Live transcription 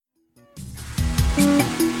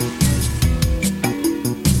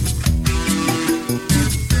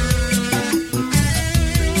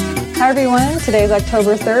Hi everyone, today is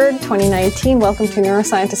October 3rd, 2019. Welcome to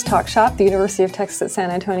Neuroscientist Talk Shop, the University of Texas at San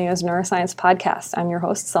Antonio's neuroscience podcast. I'm your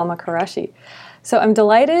host, Salma Qureshi. So I'm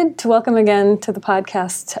delighted to welcome again to the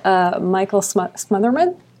podcast Michael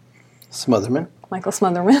Smotherman. Michael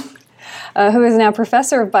Smotherman, who is now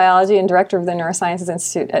professor of biology and director of the Neurosciences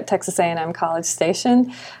Institute at Texas A&M College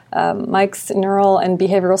Station. Mike's neural and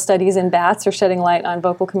behavioral studies in bats are shedding light on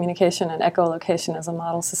vocal communication and echolocation as a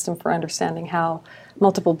model system for understanding how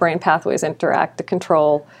multiple brain pathways interact to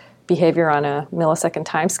control behavior on a millisecond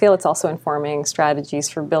timescale. It's also informing strategies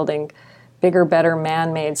for building bigger, better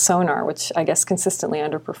man-made sonar, which I guess consistently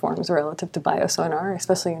underperforms relative to biosonar,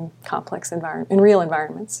 especially in complex in real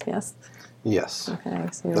environments. Yes. Yes. Okay.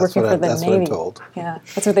 So you're working for the Navy. That's what I'm told. Yeah.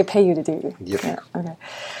 That's what they pay you to do. Yep. Yeah. Okay.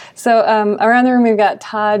 So around the room we've got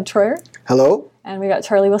Todd Troyer. Hello. And we got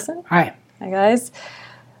Charlie Wilson. Hi. Hi guys.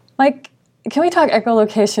 Mike, can we talk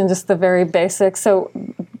echolocation, just the very basics? So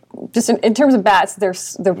just in terms of bats,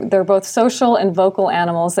 they're both social and vocal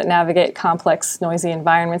animals that navigate complex, noisy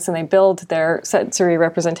environments, and they build their sensory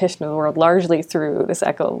representation of the world largely through this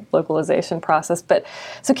echolocalization process. But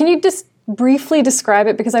so can you just briefly describe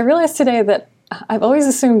it? Because I realized today that I've always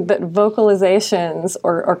assumed that vocalizations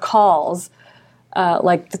or calls,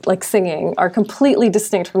 like singing, are completely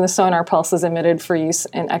distinct from the sonar pulses emitted for use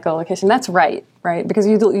in echolocation. That's right? Because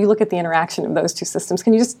you look at the interaction of those two systems.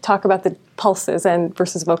 Can you just talk about the pulses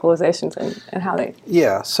versus vocalizations and how they...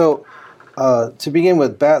 Yeah, so to begin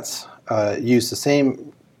with, bats use the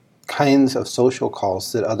same kinds of social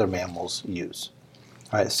calls that other mammals use.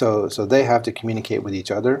 Right? So they have to communicate with each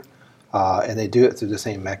other, and they do it through the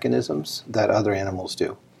same mechanisms that other animals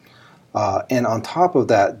do. And on top of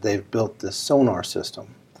that, they've built this sonar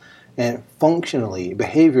system. And functionally,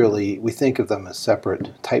 behaviorally, we think of them as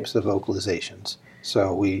separate types of vocalizations.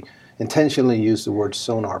 So we intentionally use the word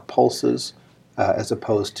sonar pulses as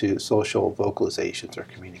opposed to social vocalizations or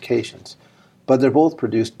communications. But they're both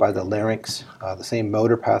produced by the larynx, the same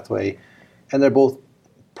motor pathway, and they're both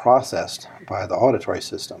processed by the auditory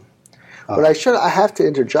system. But I have to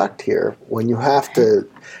interject here. When you're denigrating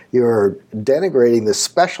the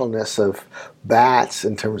specialness of bats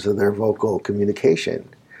in terms of their vocal communication,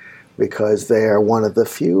 because they are one of the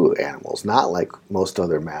few animals, not like most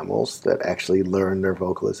other mammals, that actually learn their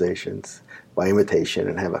vocalizations by imitation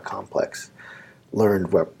and have a complex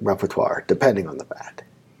learned repertoire, depending on the bat.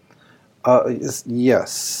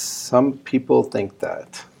 Yes, some people think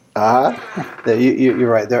that. You're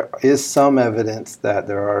right. There is some evidence that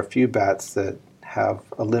there are a few bats that have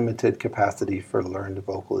a limited capacity for learned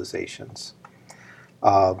vocalizations.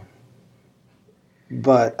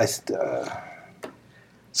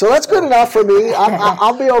 So that's good enough for me.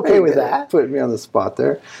 I'll be okay with that. Put me on the spot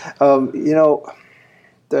there.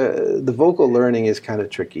 The vocal learning is kind of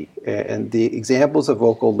tricky, and the examples of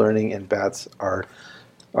vocal learning in bats are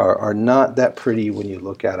not that pretty when you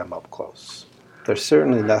look at them up close. There's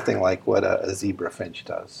certainly nothing like what a zebra finch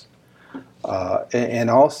does. And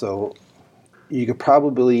also, you could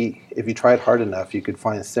probably, if you tried hard enough, you could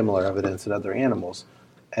find similar evidence in other animals,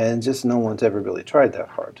 and just no one's ever really tried that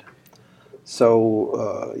hard.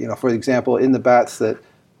 So, for example, in the bats that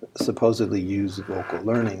supposedly use vocal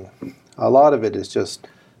learning, a lot of it is just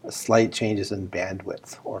slight changes in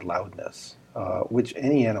bandwidth or loudness, which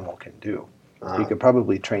any animal can do. You could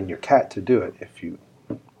probably train your cat to do it if you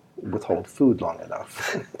withhold food long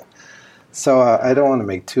enough. So I don't want to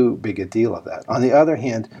make too big a deal of that. On the other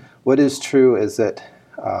hand, what is true is that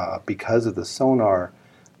because of the sonar,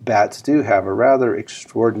 bats do have a rather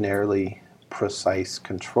extraordinarily precise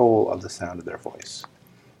control of the sound of their voice.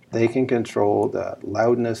 They can control the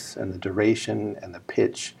loudness and the duration and the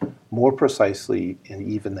pitch more precisely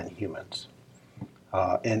even than humans.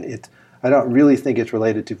 And I don't really think it's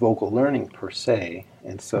related to vocal learning per se,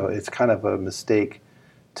 and so it's kind of a mistake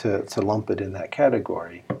to lump it in that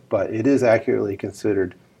category, but it is accurately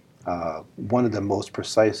considered one of the most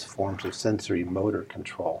precise forms of sensory motor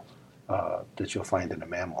control that you'll find in a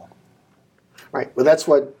mammal. Right. Well, that's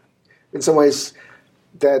what, in some ways,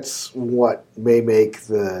 that's what may make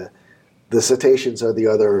the cetaceans or the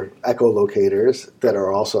other echolocators that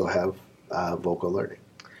also have vocal learning.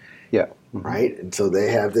 Yeah. Mm-hmm. Right? And so they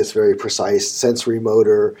have this very precise sensory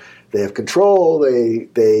motor. They have control.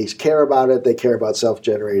 They care about it. They care about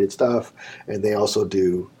self-generated stuff, and they also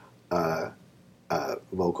do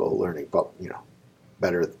vocal learning, but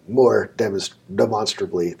better, more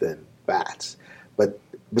demonstrably than bats. But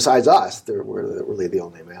besides us, we're really the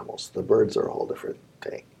only mammals. The birds are a whole different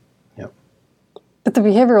thing. Yep. But the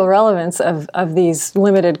behavioral relevance of these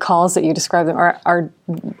limited calls that you describe them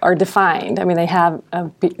are defined. I mean, they have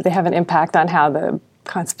an impact on how the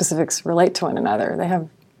conspecifics relate to one another. They have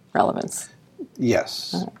relevance.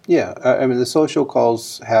 Yes. Yeah. I mean, the social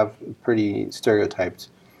calls have pretty stereotyped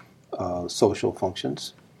social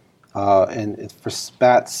functions. And for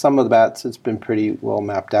bats, some of the bats, it's been pretty well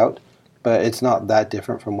mapped out, but it's not that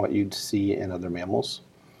different from what you'd see in other mammals.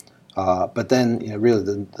 But then, really,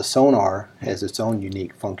 the sonar has its own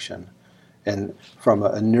unique function. And from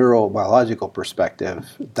a neurobiological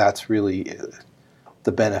perspective, that's really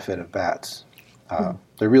the benefit of bats.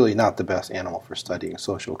 They're really not the best animal for studying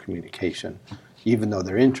social communication, even though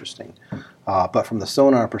they're interesting. But from the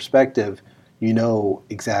sonar perspective, you know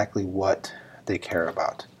exactly what they care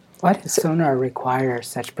about. Why does sonar require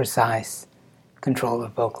such precise control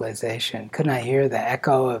of vocalization? Couldn't I hear the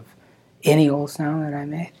echo of any old sound that I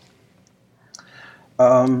made?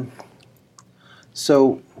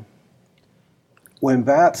 So when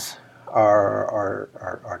bats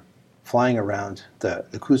are flying around, the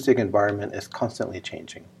acoustic environment is constantly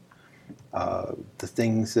changing. The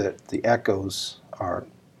things that the echoes are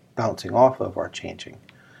bouncing off of are changing.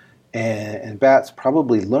 And bats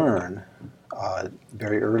probably learn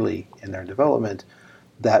very early in their development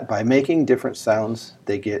that by making different sounds,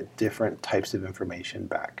 they get different types of information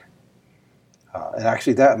back. And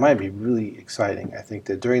actually, that might be really exciting. I think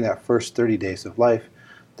that during that first 30 days of life,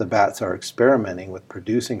 the bats are experimenting with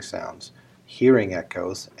producing sounds, hearing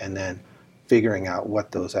echoes, and then figuring out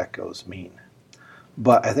what those echoes mean.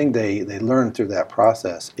 But I think they learn through that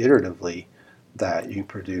process iteratively that you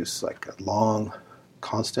produce like long,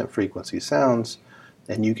 constant frequency sounds,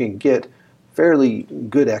 and you can get fairly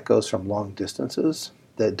good echoes from long distances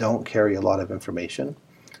that don't carry a lot of information.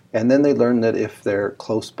 And then they learn that if they're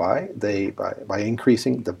close by, by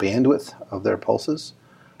increasing the bandwidth of their pulses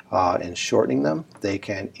and shortening them, they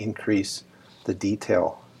can increase the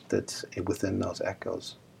detail that's within those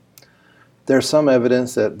echoes. There's some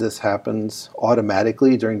evidence that this happens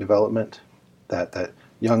automatically during development, that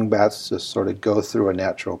young bats just sort of go through a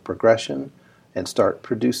natural progression and start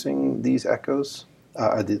producing these echoes,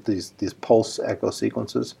 these pulse echo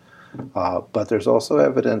sequences. But there's also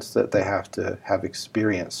evidence that they have to have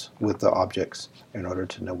experience with the objects in order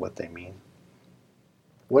to know what they mean.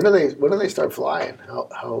 When do they start flying?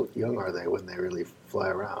 How young are they when they really fly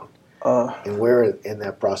around? And where in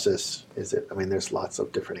that process is it? I mean, there's lots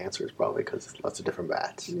of different answers probably because there's lots of different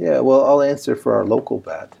bats. Yeah, well, I'll answer for our local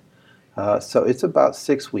bat. So it's about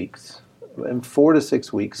 6 weeks, and 4 to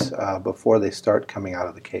 6 weeks before they start coming out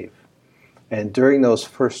of the cave. And during those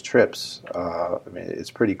first trips, I mean,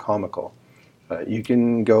 it's pretty comical. You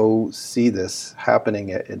can go see this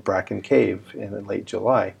happening at Bracken Cave in late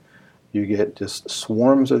July. You get just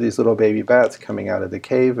swarms of these little baby bats coming out of the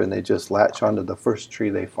cave, and they just latch onto the first tree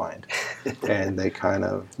they find. And they kind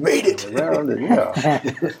of made it around,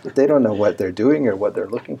 and they don't know what they're doing or what they're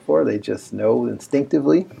looking for. They just know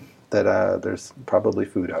instinctively that there's probably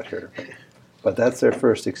food out here. But that's their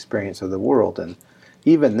first experience of the world, and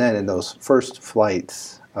even then, in those first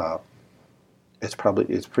flights, it's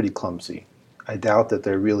pretty clumsy. I doubt that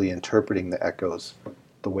they're really interpreting the echoes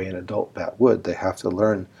the way an adult bat would. They have to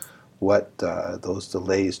learn what those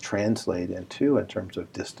delays translate into in terms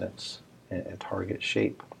of distance and target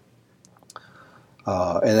shape.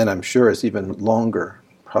 And then I'm sure it's even longer,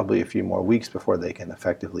 probably a few more weeks before they can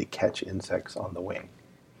effectively catch insects on the wing.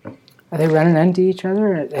 Are they running into each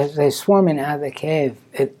other? As they swarm in out of the cave,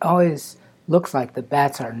 it always looks like the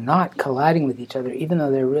bats are not colliding with each other, even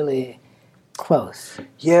though they're really close.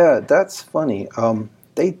 Yeah, that's funny.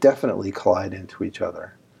 They definitely collide into each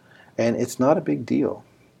other, and it's not a big deal.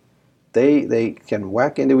 They can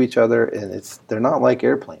whack into each other, and they're not like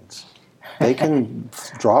airplanes. They can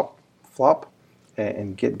drop, flop,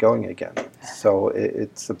 and get going again. So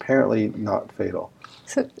it's apparently not fatal.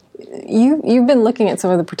 So you've been looking at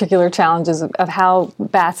some of the particular challenges of how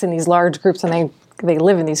bats in these large groups, and they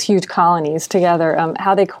live in these huge colonies together,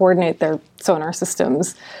 how they coordinate their sonar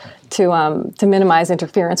systems to minimize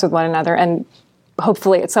interference with one another, and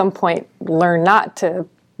hopefully at some point learn not to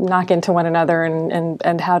knock into one another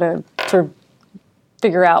and how to sort of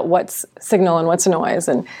figure out what's signal and what's noise.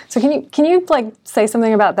 And so can you like say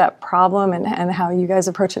something about that problem and how you guys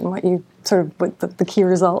approach it and what you sort of what the key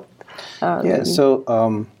result?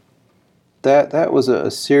 So that was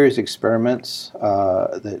a series of experiments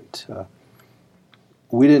that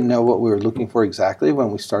we didn't know what we were looking for exactly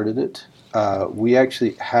when we started it. We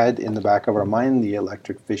actually had in the back of our mind the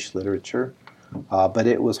electric fish literature, but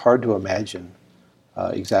it was hard to imagine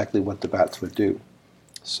exactly what the bats would do.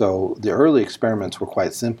 So the early experiments were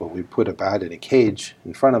quite simple. We put a bat in a cage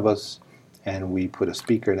in front of us, and we put a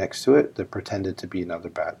speaker next to it that pretended to be another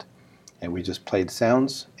bat. And we just played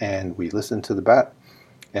sounds, and we listened to the bat,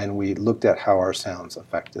 and we looked at how our sounds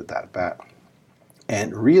affected that bat.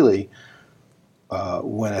 And really,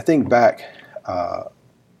 when I think back, I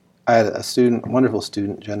had a wonderful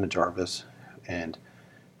student, Jenna Jarvis, and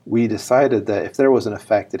we decided that if there was an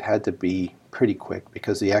effect, it had to be pretty quick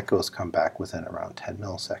because the echoes come back within around 10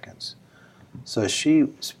 milliseconds. So she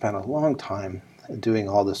spent a long time doing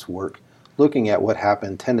all this work, looking at what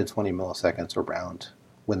happened 10 to 20 milliseconds around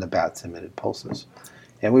when the bats emitted pulses.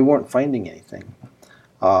 And we weren't finding anything.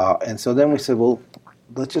 And so then we said, well,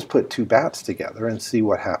 let's just put two bats together and see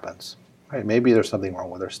what happens. Right? Maybe there's something wrong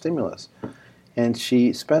with our stimulus. And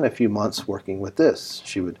she spent a few months working with this.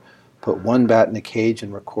 She would put one bat in a cage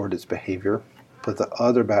and record its behavior, put the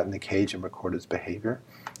other bat in the cage and record its behavior,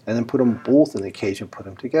 and then put them both in the cage and put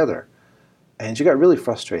them together. And she got really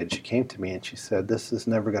frustrated. She came to me and she said, this is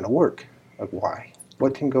never going to work. Like, why?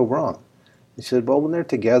 What can go wrong? And she said, well, when they're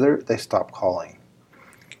together, they stop calling.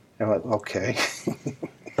 And I'm like, okay.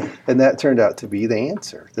 And that turned out to be the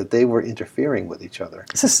answer, that they were interfering with each other.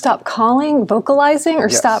 So stop calling, vocalizing, or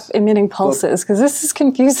Yes. Stop emitting pulses? Because this is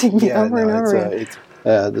confusing me over and over again. It's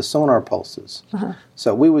the sonar pulses. Uh-huh.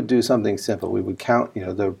 So we would do something simple. We would count,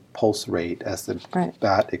 the pulse rate as the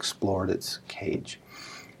bat explored its cage.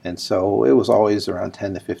 And so it was always around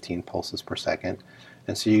 10 to 15 pulses per second.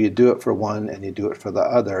 And so you do it for one and you do it for the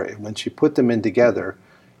other. And when she put them in together,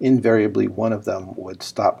 invariably one of them would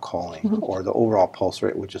stop calling, mm-hmm. or the overall pulse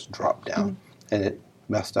rate would just drop down, mm-hmm. and it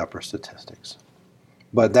messed up her statistics.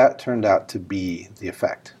 But that turned out to be the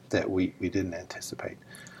effect that we didn't anticipate.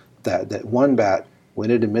 That one bat, when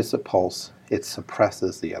it emits a pulse, it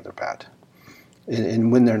suppresses the other bat.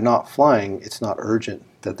 And when they're not flying, it's not urgent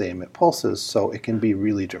that they emit pulses, so it can be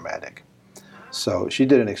really dramatic. So she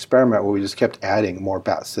did an experiment where we just kept adding more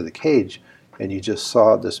bats to the cage, and you just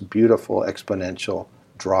saw this beautiful exponential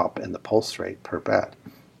drop in the pulse rate per bat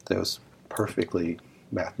that was perfectly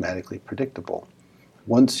mathematically predictable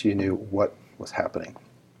once you knew what was happening.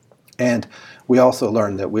 And we also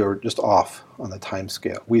learned that we were just off on the time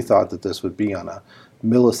scale. We thought that this would be on a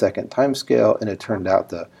millisecond time scale, and it turned out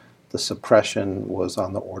the suppression was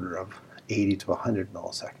on the order of 80 to 100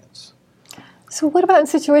 milliseconds. So what about in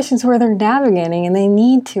situations where they're navigating and they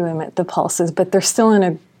need to emit the pulses, but they're still in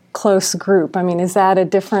a close group? I mean, is that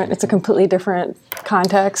it's a completely different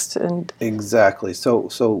context? And exactly.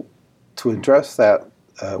 So to address that,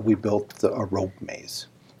 we built a rope maze.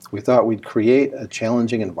 We thought we'd create a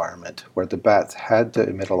challenging environment where the bats had to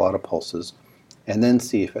emit a lot of pulses and then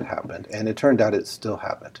see if it happened. And it turned out it still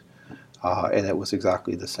happened. And it was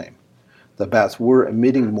exactly the same. The bats were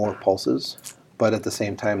emitting more pulses, but at the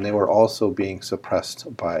same time, they were also being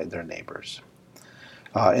suppressed by their neighbors.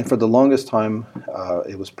 And for the longest time,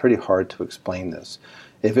 it was pretty hard to explain this.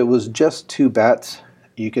 If it was just two bats,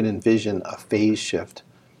 you can envision a phase shift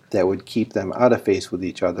that would keep them out of phase with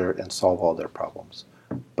each other and solve all their problems.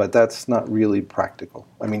 But that's not really practical.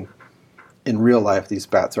 I mean, in real life, these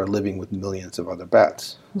bats are living with millions of other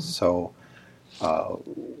bats. Mm-hmm. So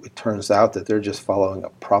it turns out that they're just following a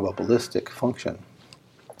probabilistic function.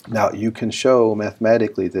 Now, you can show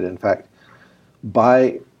mathematically that, in fact,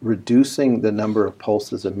 by reducing the number of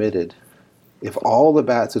pulses emitted, if all the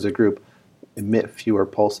bats as a group emit fewer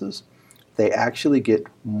pulses, they actually get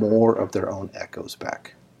more of their own echoes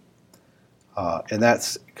back. And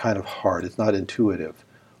that's kind of hard. It's not intuitive.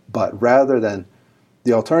 But rather than,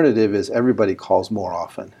 the alternative is everybody calls more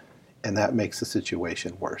often, and that makes the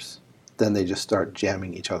situation worse. Then they just start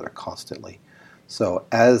jamming each other constantly. So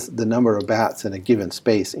as the number of bats in a given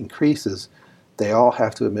space increases, they all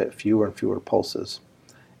have to emit fewer and fewer pulses.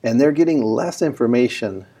 And they're getting less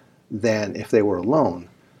information than if they were alone,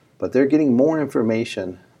 but they're getting more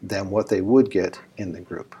information than what they would get in the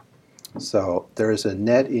group. So there is a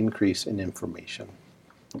net increase in information.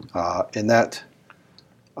 And that,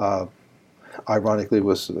 ironically,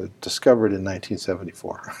 was discovered in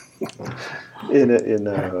 1974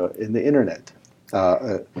 in the internet.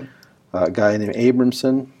 A guy named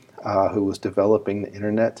Abramson, who was developing the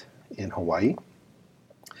internet in Hawaii.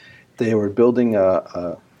 They were building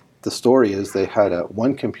the story is they had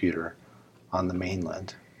one computer on the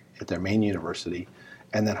mainland at their main university,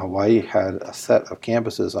 and then Hawaii had a set of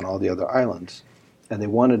campuses on all the other islands, and they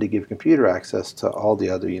wanted to give computer access to all the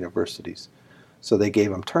other universities. So they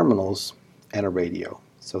gave them terminals and a radio,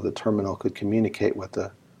 so the terminal could communicate with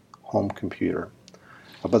the home computer.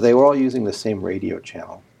 But they were all using the same radio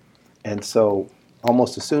channel. And so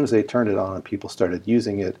almost as soon as they turned it on and people started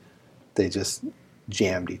using it, they just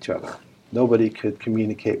jammed each other. Nobody could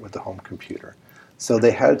communicate with the home computer. So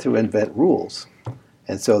they had to invent rules.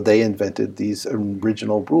 And so they invented these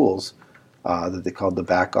original rules that they called the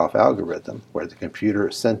back-off algorithm, where the computer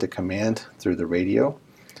sent a command through the radio,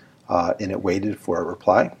 and it waited for a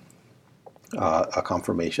reply. a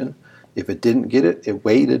confirmation. If it didn't get it, it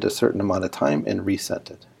waited a certain amount of time and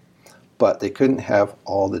resent it. But they couldn't have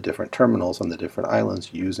all the different terminals on the different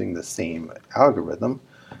islands using the same algorithm,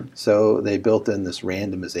 so they built in this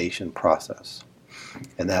randomization process,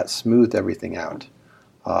 and that smoothed everything out.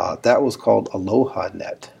 That was called Aloha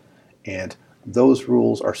Net, and those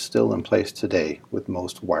rules are still in place today with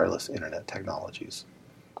most wireless internet technologies.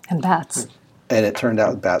 And bats. And it turned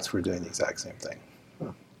out bats were doing the exact same thing.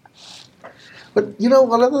 But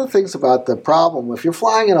one of the things about the problem, if you're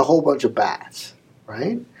flying in a whole bunch of bats,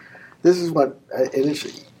 right? This is what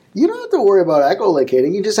you don't have to worry about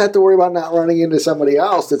echolocating. You just have to worry about not running into somebody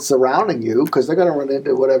else that's surrounding you, because they're going to run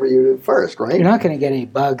into whatever you do first, right? You're not going to get any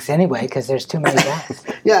bugs anyway because there's too many bats.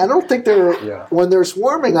 Yeah, I don't think when they're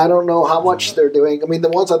swarming, I don't know how much they're doing. I mean, the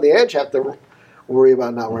ones on the edge have to worry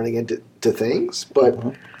about not running into things, but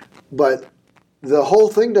the whole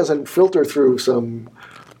thing doesn't filter through some.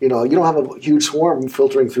 You don't have a huge swarm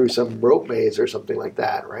filtering through some rope maze or something like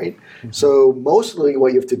that, right? Mm-hmm. So mostly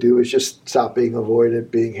what you have to do is just stop being avoided,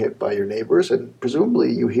 being hit by your neighbors, and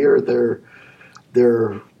presumably you hear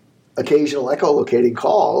their occasional echolocating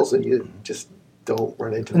calls, and you just don't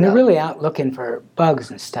run into them. When they're really out looking for bugs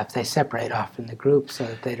and stuff, they separate off in the group so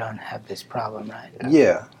that they don't have this problem, right?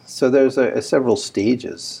 Yeah. So there's several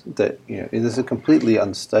stages that, this is completely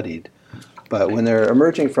unstudied, but when they're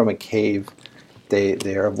emerging from a cave,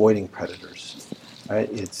 they are avoiding predators, right?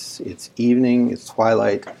 It's evening, it's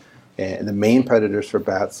twilight, and the main predators for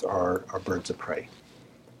bats are birds of prey.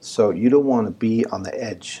 So you don't want to be on the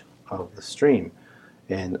edge of the stream.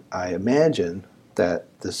 And I imagine that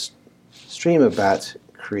this stream of bats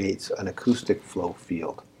creates an acoustic flow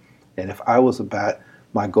field. And if I was a bat,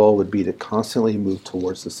 my goal would be to constantly move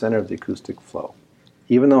towards the center of the acoustic flow.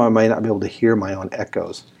 Even though I might not be able to hear my own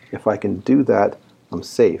echoes, if I can do that, I'm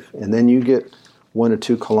safe. And then you get 1 or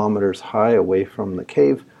 2 kilometers high away from the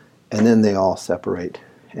cave, and then they all separate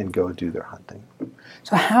and go do their hunting.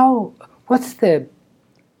 So what's the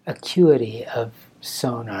acuity of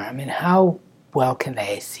sonar? I mean, how well can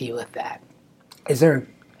they see with that? Is there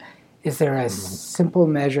a simple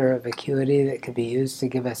measure of acuity that could be used to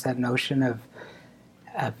give us that notion of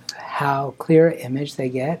how clear an image they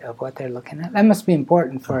get of what they're looking at? That must be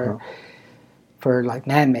important for like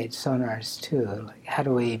man-made sonars too. Like, how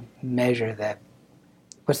do we measure that?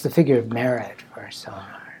 What's the figure of merit for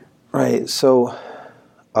sonar? Right. So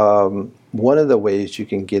one of the ways you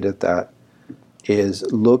can get at that is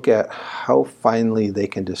look at how finely they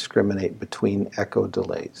can discriminate between echo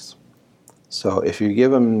delays. So if you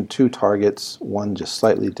give them 2 targets, one just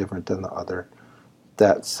slightly different than the other,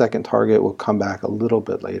 that second target will come back a little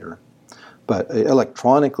bit later. But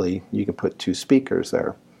electronically, you can put 2 speakers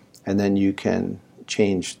there, and then you can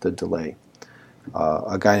change the delay.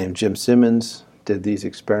 A guy named Jim Simmons did these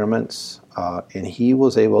experiments, and he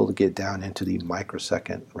was able to get down into the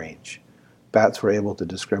microsecond range. Bats were able to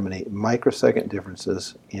discriminate microsecond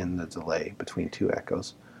differences in the delay between 2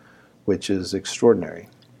 echoes, which is extraordinary.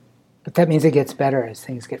 But that means it gets better as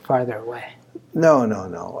things get farther away.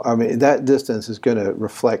 No. I mean, that distance is going to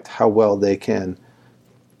reflect how well they can.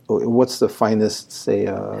 What's the finest, say?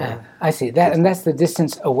 I see that, and that's the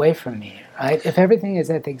distance away from me, right? If everything is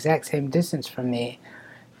at the exact same distance from me,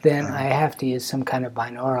 then I have to use some kind of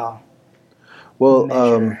binaural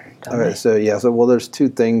measure. All right, so there's 2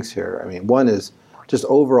 things here. I mean, one is just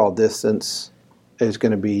overall distance is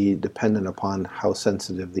going to be dependent upon how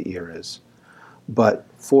sensitive the ear is. But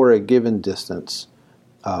for a given distance,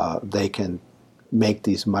 they can make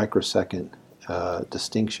these microsecond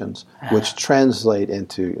distinctions, which translate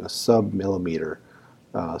into a sub-millimeter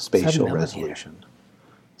spatial resolution.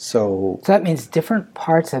 So that means different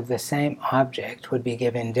parts of the same object would be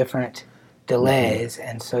given different delays,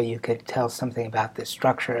 and so you could tell something about the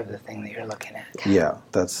structure of the thing that you're looking at. Yeah,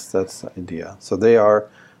 that's the idea. So they are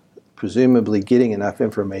presumably getting enough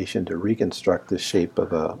information to reconstruct the shape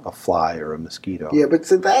of a fly or a mosquito. Yeah, but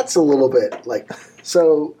so that's a little bit like,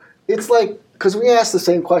 so it's like, because we asked the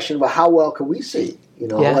same question about how well can we see,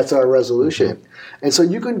 what's our resolution. Mm-hmm. And so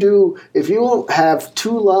you can do, if you have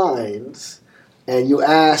 2 lines and you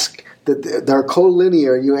ask that they're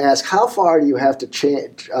collinear, and you ask how far do you have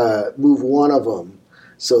to move one of them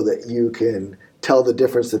so that you can tell the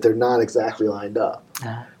difference that they're not exactly lined up.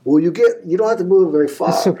 Well, you don't have to move them very far.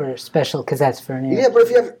 That's super special because that's for an ear. Yeah, but if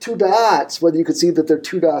you have 2 dots, whether you can see that they're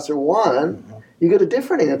 2 dots or 1, you get a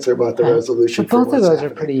different answer about the resolution. But both of those are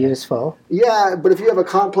pretty useful. Yeah, but if you have a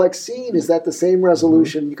complex scene, is that the same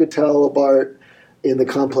resolution? You could tell apart in the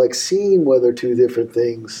complex scene whether 2 different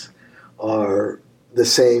things are the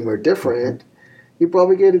same or different. You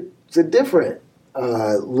probably get a different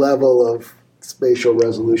level of spatial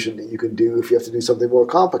resolution that you can do if you have to do something more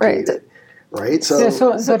complicated, right?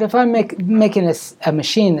 So but if I'm making a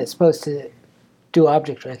machine that's supposed to do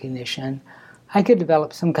object recognition, I could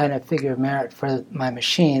develop some kind of figure of merit for my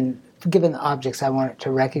machine, given the objects I want it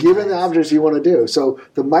to recognize. Given the objects you want to do. So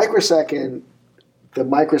the microsecond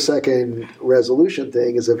resolution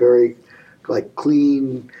thing is a very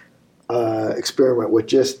clean experiment with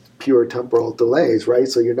just pure temporal delays, right?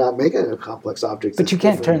 So you're not making a complex object. But you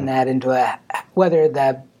can't turn that into whether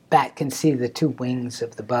the bat can see the two wings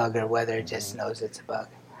of the bug or whether it just knows it's a bug.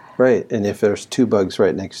 Right, and if there's two bugs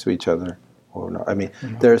right next to each other or not. I mean,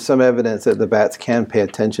 there's some evidence that the bats can pay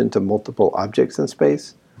attention to multiple objects in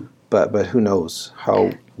space, but who knows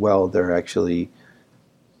how well they're actually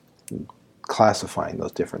classifying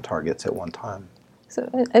those different targets at one time. So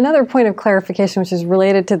another point of clarification, which is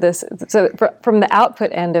related to this, so from the output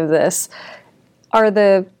end of this, are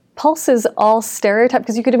the pulses all stereotyped?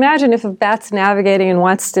 Because you could imagine if a bat's navigating and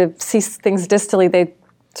wants to see things distally, they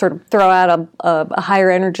sort of throw out a higher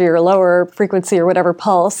energy or a lower frequency or whatever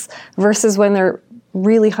pulse, versus when they're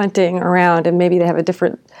really hunting around and maybe they have a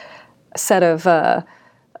different set of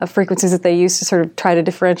frequencies that they use to sort of try to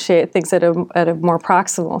differentiate things at a more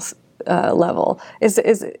proximal level. Is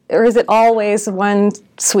it always one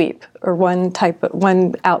sweep or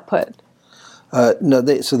one output? No,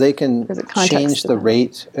 they can change the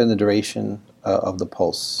rate and the duration of the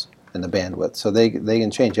pulse and the bandwidth. So they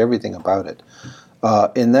can change everything about it.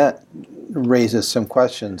 And that raises some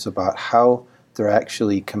questions about how they're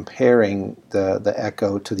actually comparing the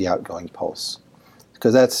echo to the outgoing pulse.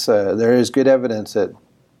 Because there is good evidence that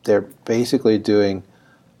they're basically doing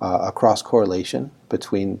a cross-correlation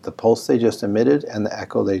between the pulse they just emitted and the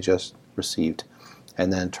echo they just received,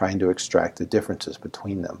 and then trying to extract the differences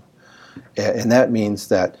between them. And that means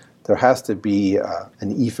that there has to be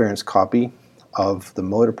an efference copy of the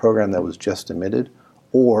motor program that was just emitted,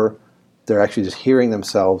 or they're actually just hearing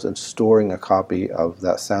themselves and storing a copy of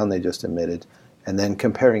that sound they just emitted, and then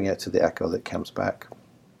comparing it to the echo that comes back.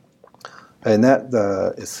 And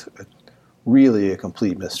that is really a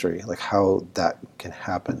complete mystery, like how that can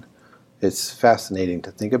happen. It's fascinating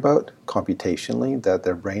to think about computationally that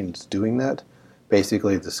their brain is doing that.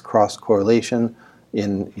 Basically, this cross-correlation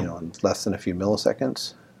in less than a few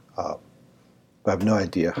milliseconds. But I have no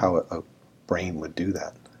idea how a brain would do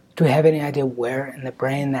that. Do we have any idea where in the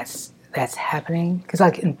brain that's happening? Because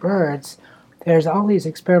like in birds, there's all these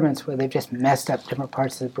experiments where they've just messed up different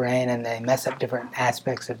parts of the brain and they mess up different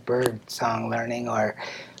aspects of bird song learning or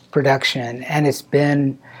production. And it's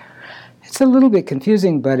a little bit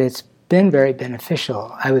confusing, but it's been very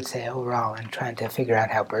beneficial, I would say, overall, in trying to figure out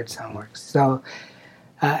how birdsong works. So,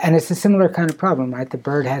 and it's a similar kind of problem, right? The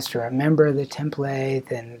bird has to remember the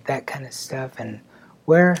template and that kind of stuff. And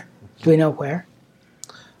where? Do we know where?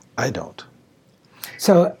 I don't.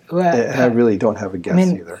 So I really don't have a guess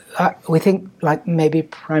either. We think like maybe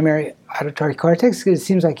primary auditory cortex, because it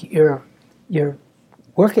seems like you're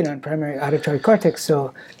working on primary auditory cortex,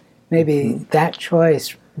 so maybe that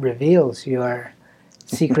choice reveals your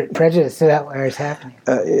secret prejudice about where it's happening.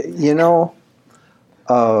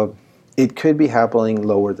 It could be happening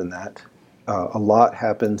lower than that. A lot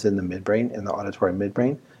happens in the midbrain, in the auditory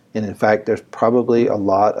midbrain, and in fact, there's probably a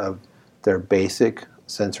lot of their basic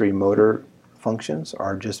sensory motor functions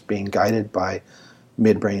are just being guided by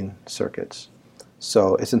midbrain circuits.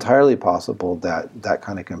 So it's entirely possible that that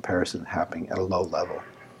kind of comparison is happening at a low level.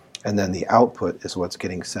 And then the output is what's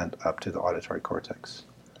getting sent up to the auditory cortex.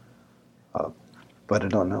 But I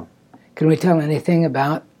don't know. Can we tell anything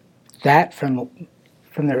about that from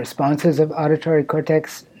the responses of auditory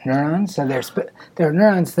cortex neurons? So there are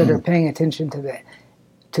neurons that are paying attention to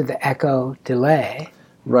the echo delay.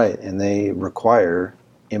 Right, and they require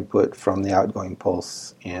input from the outgoing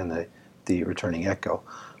pulse and the returning echo.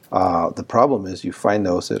 The problem is you find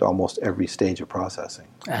those at almost every stage of processing.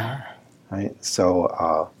 Right?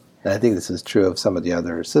 So and I think this is true of some of the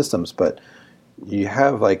other systems, but you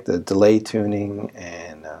have like the delay tuning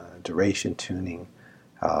and duration tuning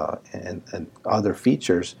and other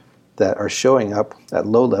features that are showing up at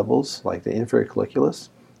low levels, like the inferior colliculus,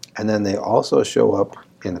 and then they also show up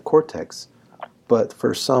in the cortex, but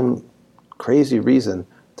for some crazy reason,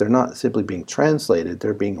 they're not simply being translated,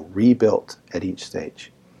 they're being rebuilt at each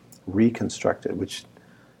stage, reconstructed, which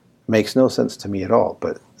makes no sense to me at all,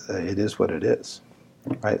 but it is what it is.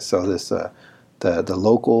 Right? So this the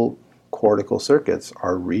local cortical circuits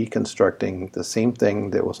are reconstructing the same thing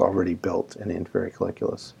that was already built in the inferior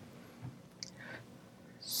colliculus.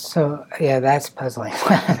 So, yeah, that's puzzling.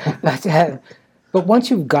 But once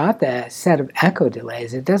you've got that set of echo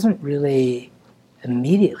delays, it doesn't really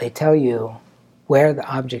immediately tell you where the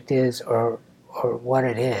object is or or what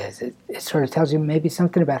it is. It sort of tells you maybe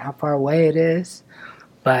something about how far away it is,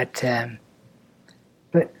 but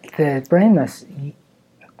the brain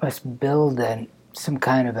must build some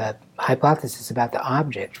kind of a hypothesis about the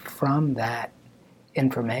object from that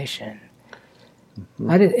information.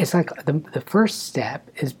 Mm-hmm. It's like the first step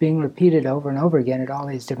is being repeated over and over again at all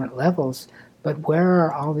these different levels, but where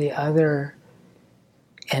are all the other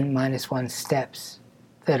n-1 steps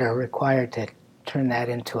that are required to turn that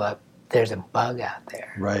into there's a bug out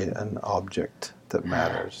there? Right, an object that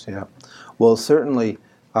matters, yeah. Well, certainly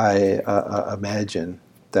I imagine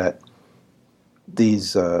that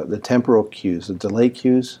the temporal cues, the delay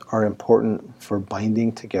cues, are important for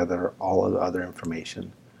binding together all of the other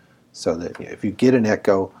information. So that if you get an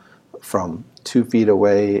echo from 2 feet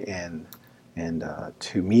away and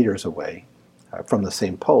 2 meters away from the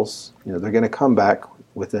same pulse, they're going to come back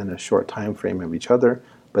within a short time frame of each other,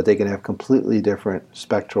 but they can have completely different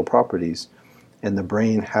spectral properties, and the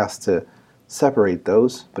brain has to separate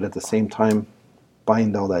those, but at the same time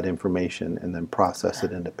bind all that information and then process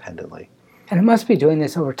it independently. And it must be doing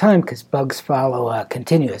this over time because bugs follow a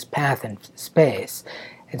continuous path in space,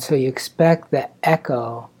 and so you expect the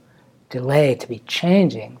echo delay to be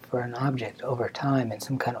changing for an object over time in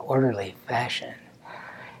some kind of orderly fashion.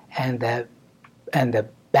 And the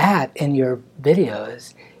bat in your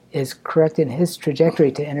videos is correcting his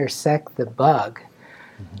trajectory to intersect the bug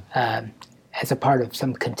as a part of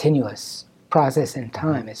some continuous process in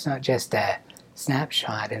time. It's not just a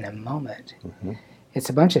snapshot in a moment. Mm-hmm. It's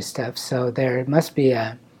a bunch of stuff. So there must be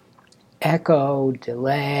a echo,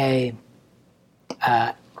 delay,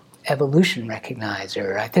 evolution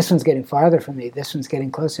recognizer. Right? This one's getting farther from me. This one's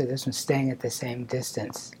getting closer. This one's staying at the same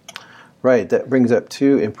distance. Right. That brings up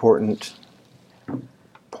 2 important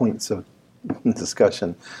points of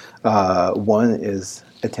discussion. One is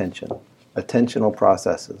attention. Attentional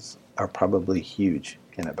processes are probably huge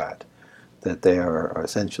in a bat. That they are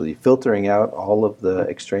essentially filtering out all of the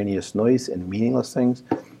extraneous noise and meaningless things.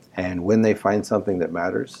 And when they find something that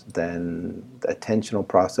matters, then the attentional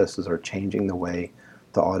processes are changing the way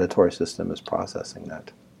the auditory system is processing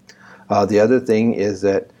that. The other thing is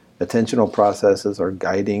that attentional processes are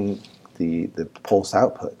guiding the pulse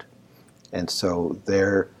output. And so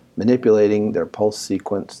they're manipulating their pulse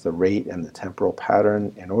sequence, the rate, and the temporal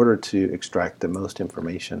pattern in order to extract the most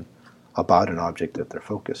information about an object that they're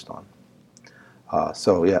focused on.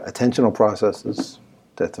 Attentional processes,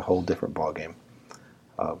 that's a whole different ballgame.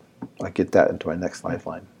 I get that into my next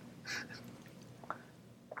lifeline.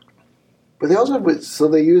 But they also,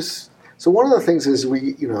 so one of the things is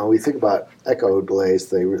we think about echo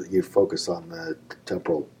delays, you focus on the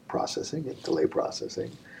temporal processing and delay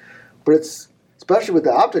processing. But it's, especially with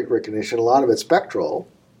the object recognition, a lot of it's spectral,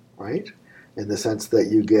 right? In the sense that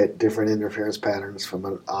you get different interference patterns from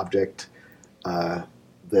an object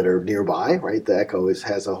that are nearby, right? The echo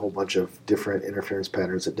has a whole bunch of different interference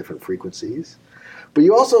patterns at different frequencies. But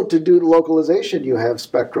you also, to do the localization, you have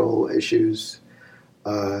spectral issues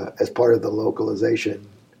as part of the localization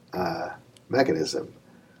mechanism.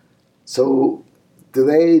 So do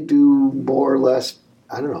they do more or less,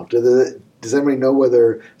 I don't know, does anybody know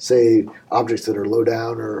whether, say, objects that are low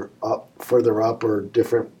down or further up or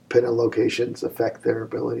different pinna locations affect their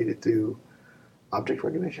ability to do object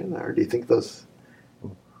recognition? Or do you think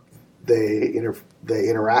they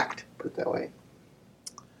interact, put it that way?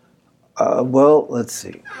 Well, let's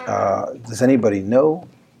see. Does anybody know?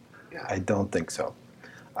 Yeah. I don't think so.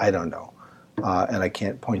 I don't know. And I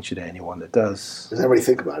can't point you to anyone that does. Does anybody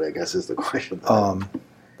think about it, I guess, is the question.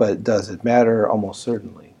 But does it matter? Almost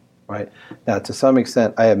certainly, right? Now, to some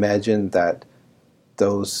extent, I imagine that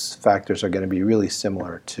those factors are going to be really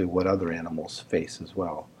similar to what other animals face as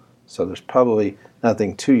well. So there's probably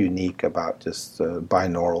nothing too unique about just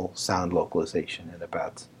binaural sound localization in the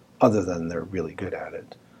bats, other than they're really good at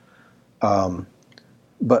it.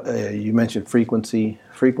 But you mentioned frequency.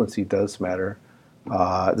 Frequency does matter.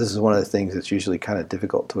 This is one of the things that's usually kind of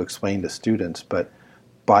difficult to explain to students, but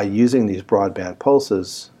by using these broadband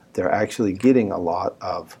pulses, they're actually getting a lot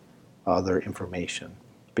of other information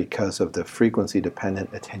because of the frequency-dependent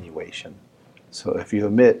attenuation. So if you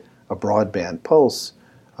emit a broadband pulse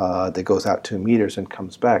that goes out 2 meters and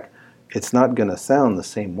comes back, it's not going to sound the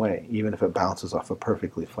same way, even if it bounces off a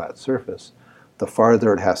perfectly flat surface. The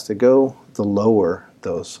farther it has to go, the lower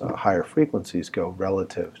those higher frequencies go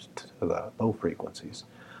relative to the low frequencies.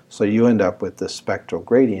 So you end up with this spectral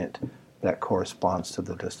gradient that corresponds to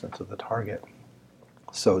the distance of the target.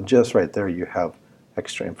 So just right there you have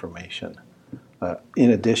extra information,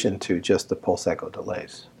 in addition to just the pulse echo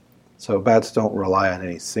delays. So bats don't rely on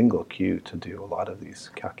any single cue to do a lot of these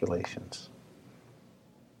calculations.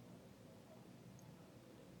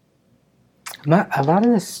 A lot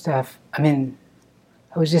of this stuff, I mean,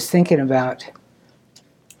 I was just thinking about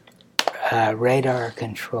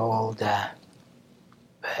radar-controlled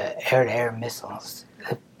air-to-air missiles.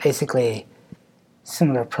 Basically,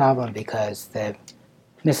 similar problem because the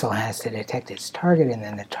missile has to detect its target, and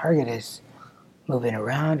then the target is moving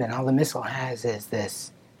around, and all the missile has is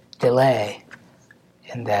this delay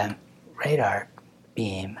in the radar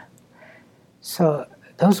beam. So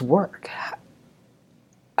those work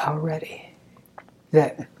already.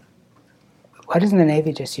 Why doesn't the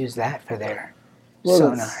Navy just use that for their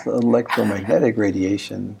sonar? It's electromagnetic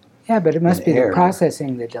radiation. Yeah, but it must be air. the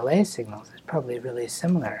processing the delay signals is probably really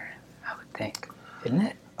similar, I would think, isn't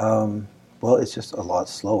it? Well, it's just a lot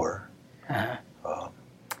slower.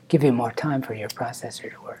 Give you more time for your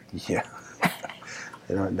processor to work. Yeah.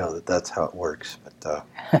 I don't know that that's how it works, but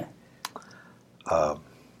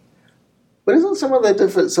But isn't some of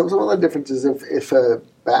the differences if a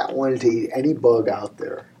bat wanted to eat any bug out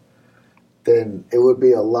there, then it would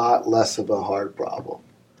be a lot less of a hard problem,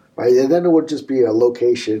 right? And then it would just be a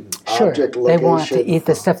location, object location. They want to eat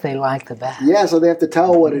the stuff they like the best. Yeah, so they have to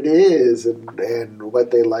tell what it is and what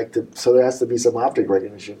they like to. So there has to be some object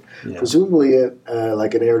recognition. Yeah. Presumably,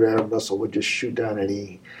 like an air-to-air missile would just shoot down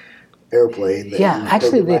any airplane. Yeah,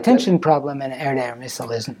 actually, the attention problem in an air-to-air missile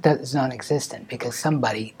is non-existent because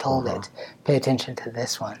somebody told it, pay attention to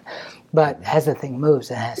this one. But as the thing moves,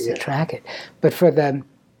 it has to track it. But for the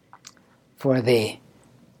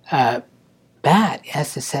bat, it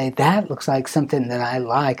has to say, that looks like something that I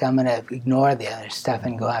like. I'm going to ignore the other stuff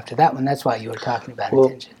and go after that one. That's why you were talking about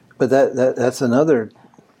attention. But that's another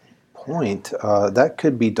point. That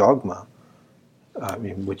could be dogma. I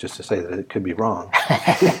mean, which is to say that it could be wrong.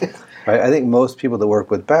 Right? I think most people that work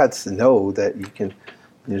with bats know that you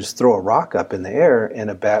just throw a rock up in the air and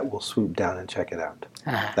a bat will swoop down and check it out.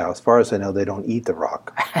 Now, as far as I know, they don't eat the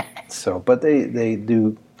rock. But they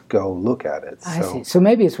do go look at it. I see. So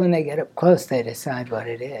maybe it's when they get up close they decide what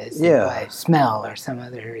it is. Yeah. By smell or some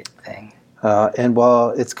other thing. And while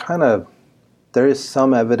it's there is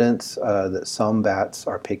some evidence that some bats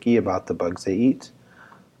are picky about the bugs they eat.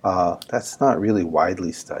 That's not really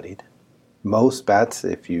widely studied. Most bats,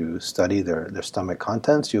 if you study their stomach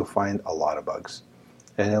contents, you'll find a lot of bugs.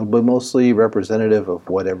 And it'll be mostly representative of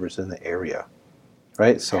whatever's in the area,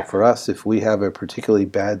 right? So for us, if we have a particularly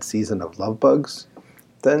bad season of love bugs,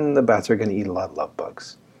 then the bats are going to eat a lot of love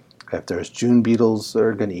bugs. If there's June beetles,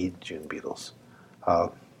 they're going to eat June beetles.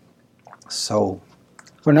 So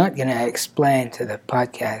we're not going to explain to the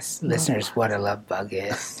podcast listeners what a love bug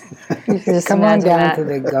is. You can just Come on imagine down that to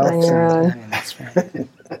the Gulf on your own.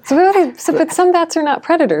 sometime. But some bats are not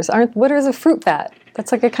predators. What is a fruit bat?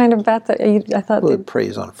 That's like a kind of bat that I thought. Well, it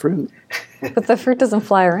preys on fruit. But the fruit doesn't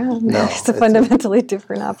fly around. No, it's a fundamentally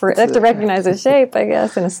different operation. They have to recognize its shape, I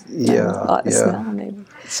guess, and a smell, maybe.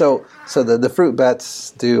 So the fruit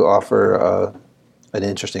bats do offer an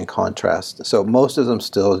interesting contrast. So most of them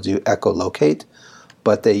still do echolocate,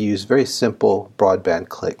 but they use very simple broadband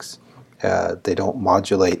clicks. They don't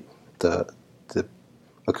modulate the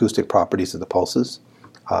acoustic properties of the pulses.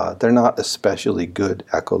 They're not especially good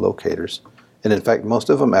echolocators. And in fact,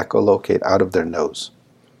 most of them echolocate out of their nose,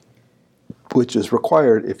 which is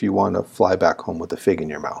required if you want to fly back home with a fig in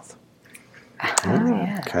your mouth.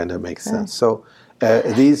 Kind of makes sense. So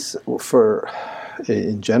these,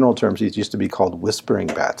 in general terms, these used to be called whispering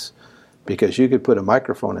bats because you could put a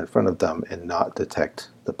microphone in front of them and not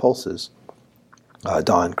detect the pulses.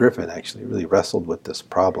 Don Griffin actually really wrestled with this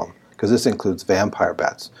problem because this includes vampire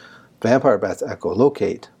bats. Vampire bats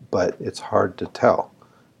echolocate, but it's hard to tell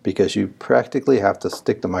because you practically have to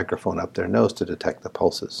stick the microphone up their nose to detect the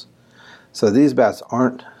pulses. So these bats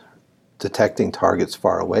aren't detecting targets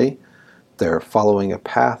far away. They're following a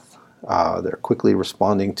path. They're quickly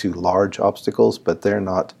responding to large obstacles, but they're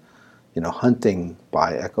not, hunting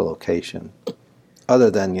by echolocation, other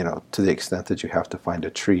than, to the extent that you have to find a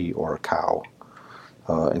tree or a cow.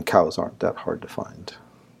 And cows aren't that hard to find.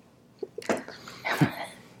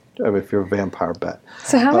 If you're a vampire bat.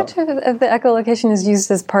 So how much of the echolocation is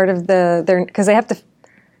used as part of their, because they have to,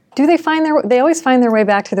 they always find their way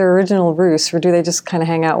back to their original roost, or do they just kind of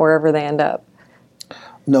hang out wherever they end up?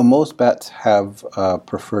 No, most bats have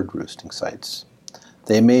preferred roosting sites.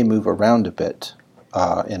 They may move around a bit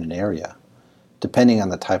in an area, depending on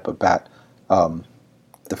the type of bat.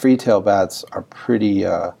 The free-tail bats are pretty,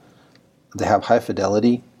 they have high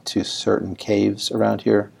fidelity to certain caves around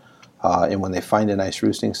here. And when they find a nice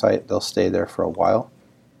roosting site, they'll stay there for a while.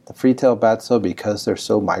 The free-tailed bats, though, because they're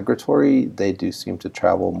so migratory, they do seem to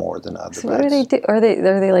travel more than other bats. What do they do? Are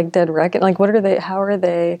they like dead reckoning? Like, what are they? How are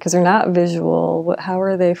they? Because they're not visual. How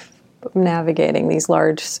are they navigating these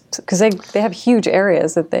large, because they have huge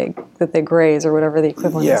areas that they graze or whatever the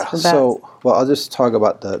equivalent is for bats. So, well, I'll just talk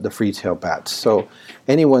about the free-tailed bats. So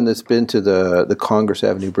anyone that's been to the Congress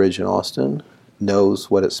Avenue Bridge in Austin knows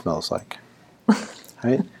what it smells like,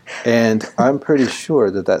 right? And I'm pretty sure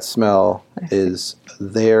that smell is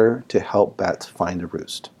there to help bats find a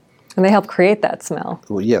roost. And they help create that smell.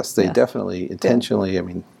 Well, yes, they definitely intentionally,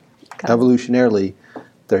 evolutionarily,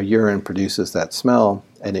 their urine produces that smell,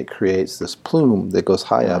 and it creates this plume that goes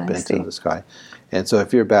high up into the sky. And so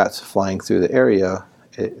if your bat's flying through the area,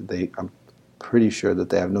 I'm pretty sure that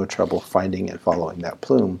they have no trouble finding and following that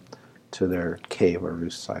plume to their cave or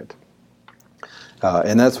roost site.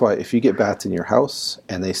 And that's why if you get bats in your house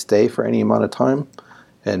and they stay for any amount of time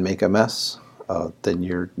and make a mess, then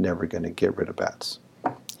you're never going to get rid of bats.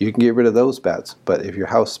 You can get rid of those bats, but if your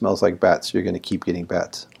house smells like bats, you're going to keep getting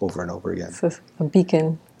bats over and over again. It's a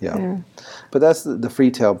beacon. Yeah. There. But that's the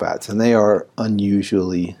free-tailed bats, and they are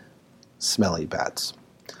unusually smelly bats.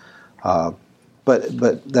 But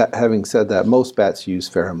that, having said that, most bats use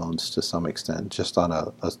pheromones to some extent, just on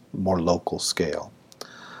a more local scale.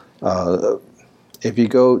 If you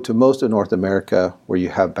go to most of North America, where you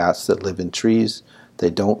have bats that live in trees, they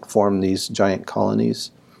don't form these giant colonies.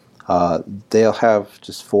 They'll have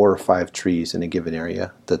just 4 or 5 trees in a given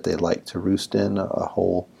area that they like to roost in, a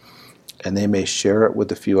hole, and they may share it with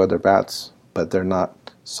a few other bats, but they're not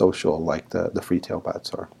social like the free-tailed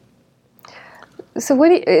bats are. So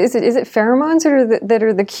is it pheromones that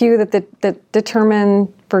are the cue that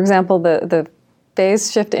determine, for example, the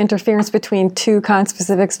phase shift interference between two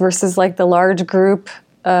conspecifics versus like the large group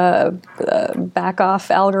back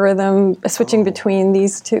off algorithm switching between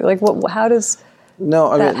these two? Like how does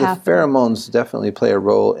No, the happen? Pheromones definitely play a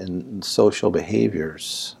role in social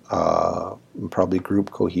behaviors, probably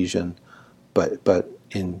group cohesion, but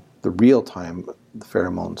in the real time, the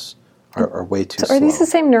pheromones are way too slow. Are these the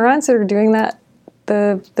same neurons that are doing that?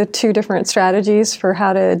 The two different strategies for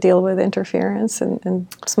how to deal with interference in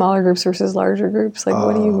smaller groups versus larger groups? Like,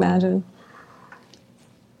 what do you imagine?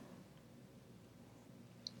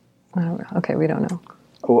 I don't know. Okay, we don't know.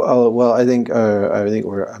 Well, I think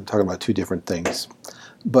I'm talking about two different things,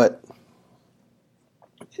 but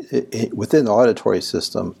within the auditory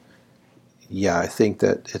system, I think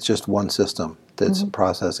that it's just one system that's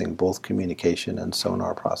processing both communication and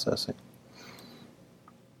sonar processing.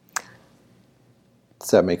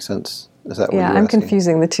 Does that make sense? Is that what you're I'm asking?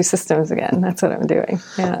 confusing the two systems again. That's what I'm doing.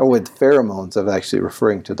 Yeah. With pheromones, I'm actually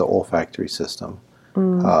referring to the olfactory system,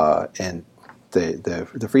 and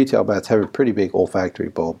the free-tailed bats have pretty big olfactory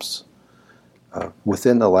bulbs.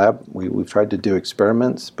 Within the lab, we've tried to do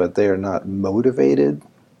experiments, but they are not motivated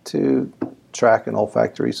to track an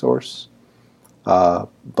olfactory source.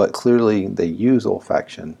 But clearly, they use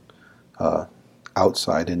olfaction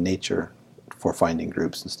outside in nature for finding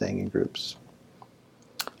groups and staying in groups.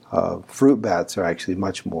 Fruit bats are actually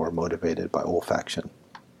much more motivated by olfaction.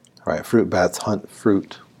 Right? Fruit bats hunt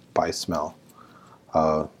fruit by smell.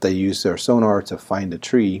 They use their sonar to find a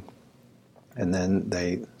tree, and then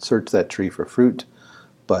they search that tree for fruit,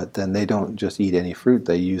 but then they don't just eat any fruit,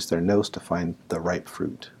 they use their nose to find the ripe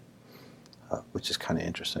fruit, which is kind of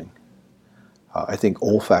interesting. I think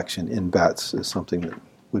olfaction in bats is something that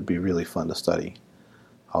would be really fun to study,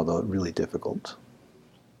 although really difficult.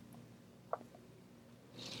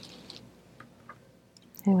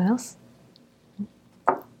 Anyone else?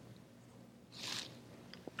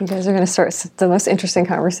 You guys are going to start the most interesting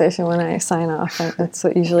conversation when I sign off. That's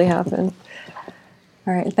what usually happens.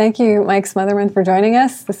 All right. Thank you, Mike Smotherman, for joining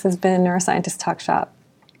us. This has been Neuroscientist Talk Shop.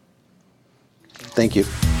 Thank you.